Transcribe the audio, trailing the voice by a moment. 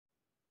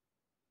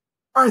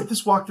All right,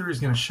 this walkthrough is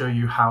going to show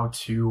you how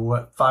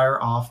to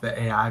fire off the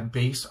AI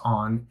based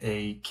on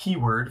a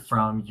keyword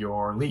from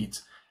your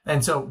leads.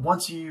 And so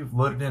once you've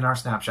loaded in our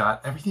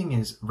snapshot, everything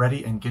is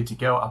ready and good to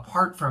go,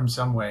 apart from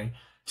some way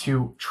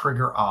to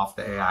trigger off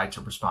the AI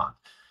to respond.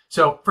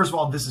 So first of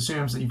all, this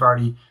assumes that you've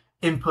already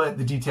input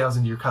the details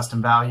into your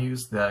custom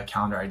values, the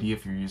calendar ID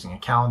if you're using a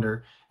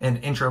calendar, an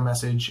intro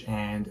message,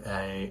 and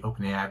a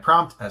OpenAI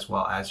prompt, as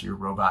well as your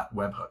robot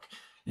webhook.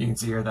 You can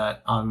see here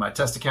that on my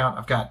test account,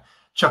 I've got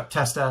Chuck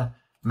Testa,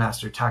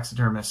 master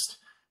taxidermist,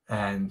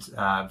 and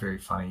very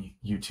funny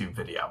YouTube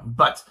video.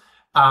 But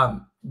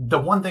the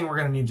one thing we're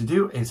going to need to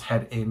do is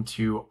head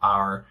into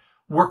our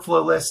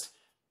workflow list,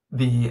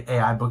 the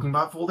AI booking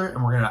bot folder,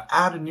 and we're going to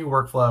add a new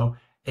workflow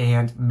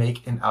and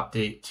make an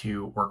update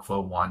to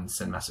workflow 1,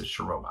 send message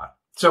to robot.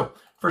 So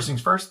first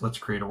things first, let's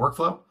create a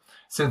workflow.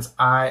 Since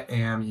I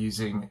am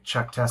using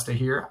Chuck Testa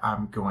here,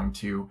 I'm going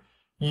to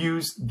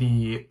use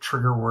the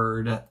trigger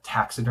word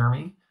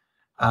taxidermy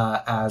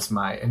as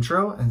my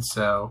intro. And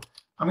so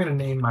I'm going to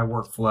name my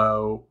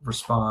workflow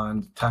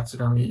respond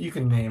taxidermy. You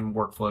can name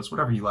workflows,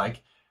 whatever you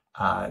like,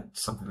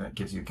 something that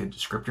gives you a good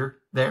descriptor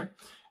there.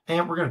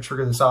 And we're going to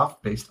trigger this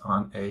off based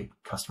on a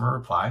customer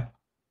reply.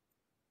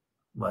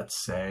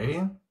 Let's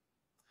say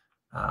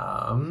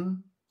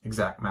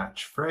exact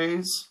match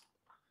phrase,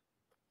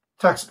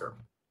 taxidermy.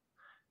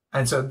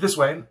 And so this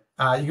way,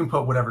 you can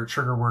put whatever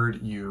trigger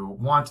word you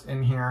want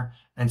in here.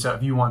 And so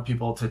if you want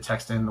people to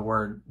text in the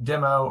word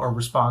demo or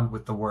respond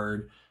with the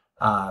word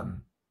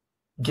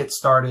get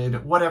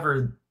started,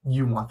 whatever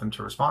you want them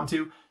to respond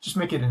to, just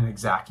make it an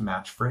exact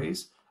match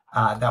phrase.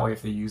 That way,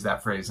 if they use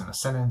that phrase in a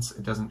sentence,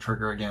 it doesn't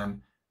trigger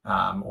again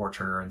or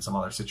trigger in some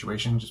other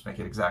situation. Just make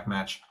it exact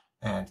match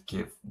and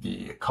give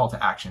the call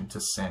to action to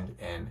send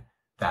in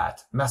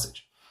that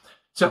message.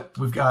 So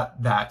we've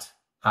got that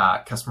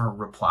customer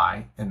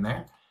reply in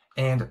there.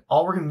 And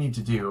all we're going to need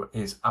to do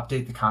is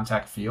update the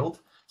contact field.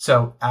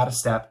 So add a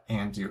step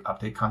and do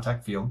update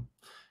contact field.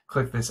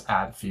 Click this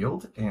add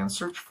field and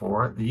search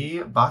for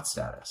the bot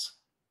status.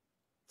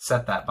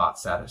 Set that bot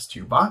status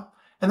to bot,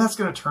 and that's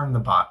going to turn the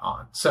bot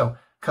on. So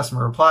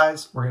customer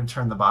replies, we're going to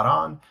turn the bot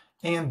on,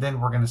 and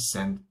then we're going to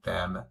send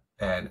them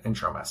an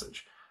intro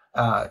message.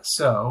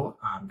 So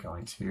I'm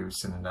going to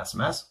send an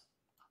SMS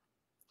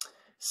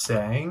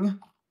saying,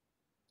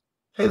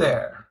 hey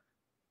there.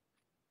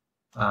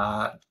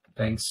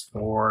 Thanks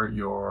for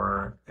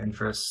your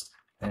interest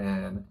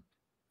in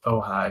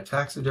Ojai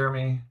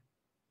taxidermy.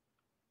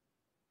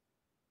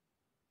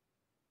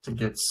 To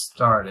get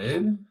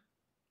started,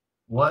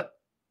 what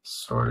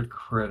sort of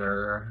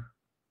critter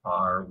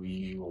are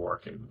we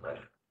working with?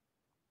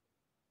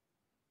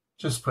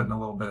 Just putting a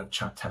little bit of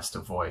Chuck Testa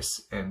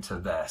voice into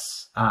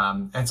this.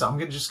 And so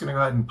I'm just going to go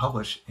ahead and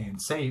publish and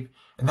save.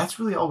 And that's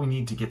really all we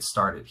need to get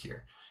started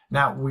here.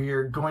 Now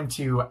we're going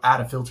to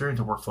add a filter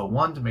into workflow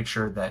 1 to make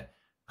sure that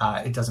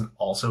it doesn't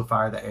also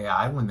fire the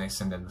AI when they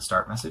send in the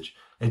start message.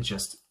 It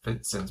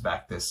sends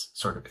back this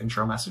sort of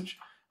intro message.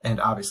 And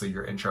obviously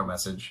your intro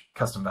message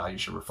custom value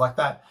should reflect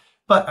that.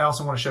 But I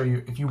also want to show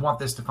you, if you want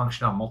this to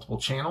function on multiple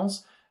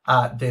channels,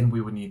 then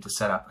we would need to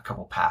set up a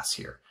couple paths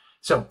here.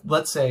 So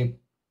let's say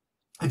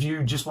if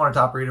you just want it to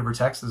operate over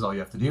text, is all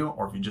you have to do.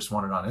 Or if you just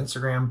want it on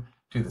Instagram,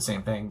 do the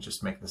same thing.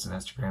 Just make this an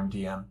Instagram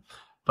DM.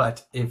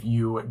 But if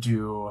you want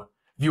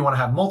to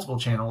have multiple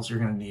channels, you're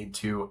going to need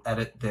to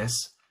edit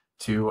this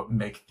to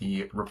make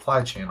the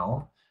reply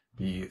channel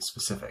be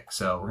specific.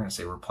 So we're going to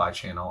say reply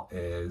channel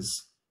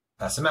is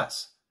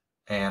SMS.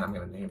 And I'm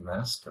going to name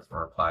this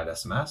customer replied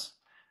SMS.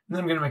 And then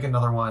I'm going to make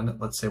another one.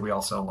 Let's say we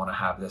also want to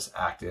have this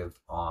active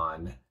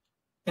on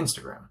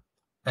Instagram.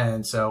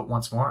 And so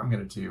once more, I'm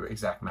going to do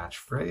exact match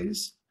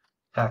phrase,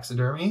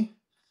 taxidermy,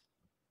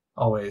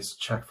 always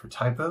check for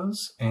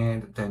typos,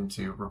 and then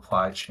do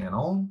reply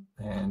channel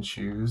and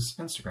choose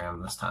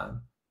Instagram this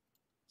time.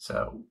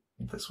 So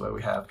this way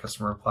we have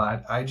customer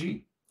replied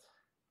IG.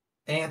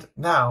 And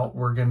now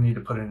we're going to need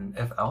to put in an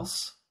if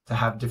else to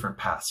have different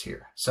paths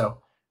here. So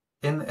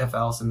in the if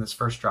else in this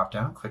first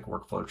dropdown, click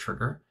workflow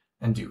trigger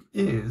and do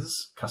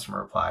is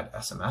customer replied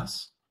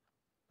SMS.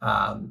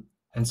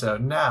 And so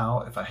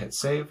now if I hit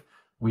save,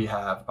 we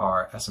have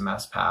our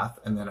SMS path.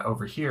 And then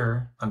over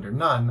here under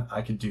none,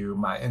 I could do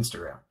my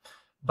Instagram.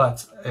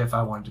 But if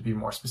I wanted to be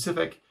more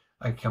specific,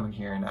 I could come in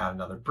here and add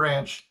another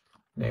branch,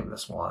 name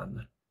this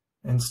one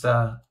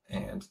Insta,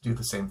 and do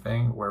the same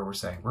thing where we're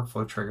saying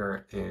workflow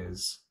trigger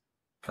is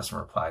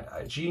customer replied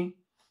IG.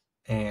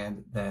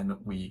 And then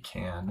we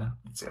can,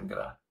 let's see, I'm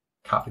going to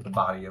copy the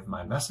body of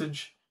my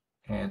message,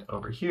 and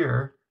over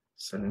here,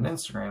 send an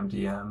Instagram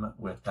DM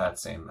with that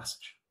same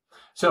message.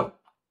 So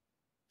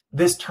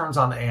this turns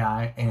on the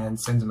AI and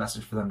sends a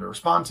message for them to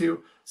respond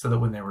to, so that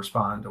when they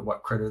respond to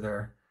what critter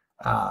they're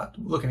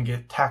looking to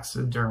get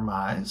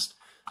taxidermized,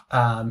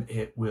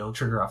 it will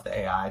trigger off the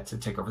AI to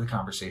take over the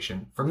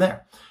conversation from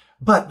there.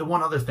 But the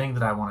one other thing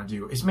that I want to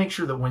do is make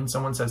sure that when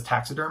someone says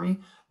taxidermy,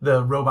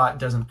 the robot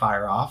doesn't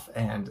fire off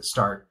and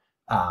start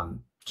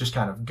just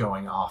kind of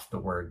going off the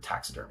word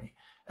taxidermy.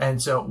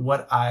 And so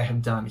what I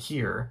have done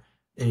here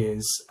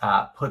is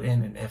put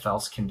in an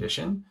if-else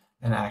condition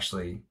And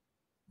actually,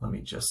 let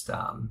me just,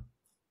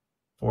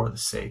 for the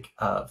sake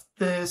of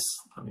this,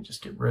 let me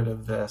just get rid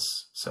of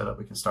this so that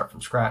we can start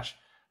from scratch.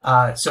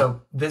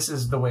 So this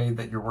is the way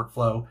that your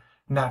workflow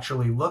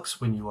naturally looks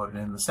when you load it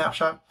in the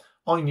snapshot.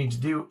 All you need to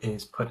do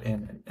is put in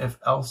an if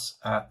else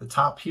at the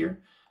top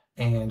here,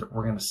 and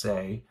we're going to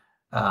say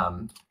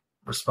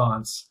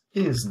response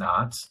is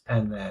not,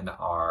 and then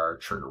our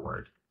trigger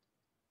word.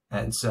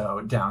 And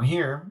so down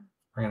here,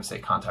 we're going to say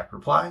contact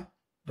reply,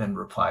 then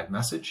replied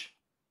message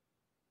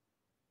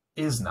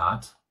is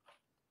not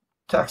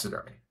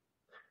taxidermy.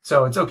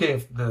 So it's okay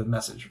if the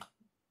message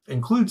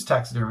includes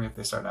taxidermy. If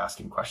they start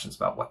asking questions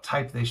about what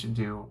type they should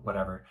do,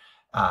 whatever,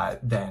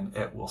 then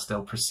it will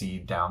still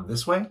proceed down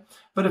this way.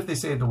 But if they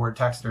say the word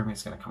taxidermy,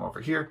 it's going to come over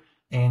here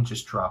and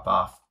just drop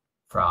off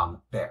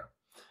from there.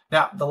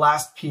 Now, the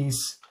last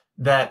piece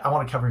that I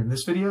want to cover in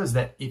this video is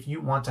that if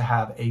you want to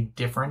have a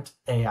different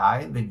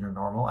AI than your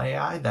normal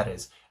AI, that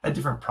is a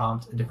different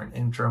prompt, a different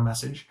intro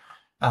message,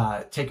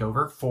 take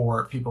over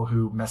for people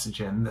who message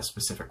in the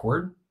specific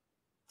word,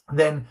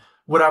 then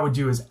what I would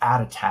do is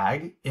add a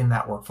tag in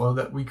that workflow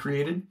that we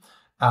created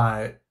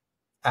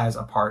as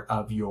a part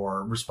of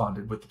your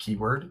responded with the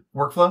keyword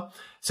workflow.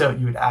 So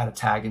you would add a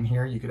tag in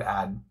here. You could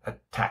add a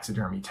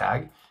taxidermy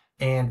tag.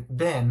 And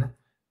then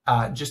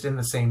just in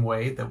the same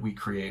way that we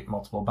create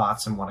multiple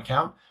bots in one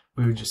account,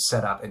 we would just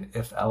set up an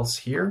if else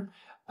here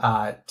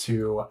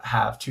to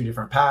have two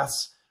different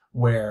paths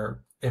where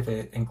if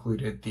it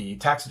included the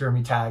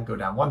taxidermy tag, go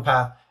down one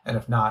path, and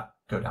if not,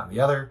 go down the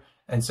other.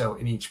 And so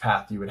in each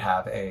path, you would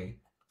have a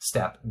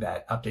step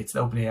that updates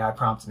the OpenAI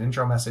prompt and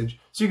intro message.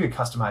 So you could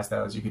customize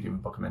those. You could even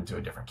book them into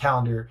a different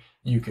calendar.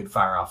 You could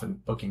fire off a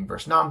booking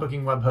versus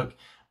non-booking webhook.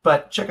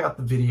 But check out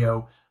the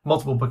video,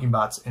 multiple booking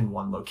bots in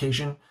one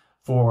location,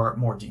 for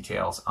more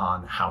details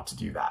on how to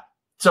do that.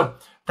 So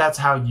that's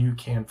how you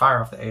can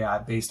fire off the AI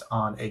based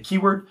on a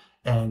keyword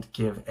and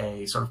give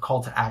a sort of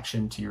call to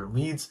action to your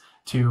leads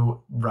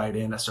to write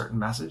in a certain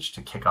message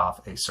to kick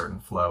off a certain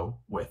flow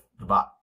with the bot.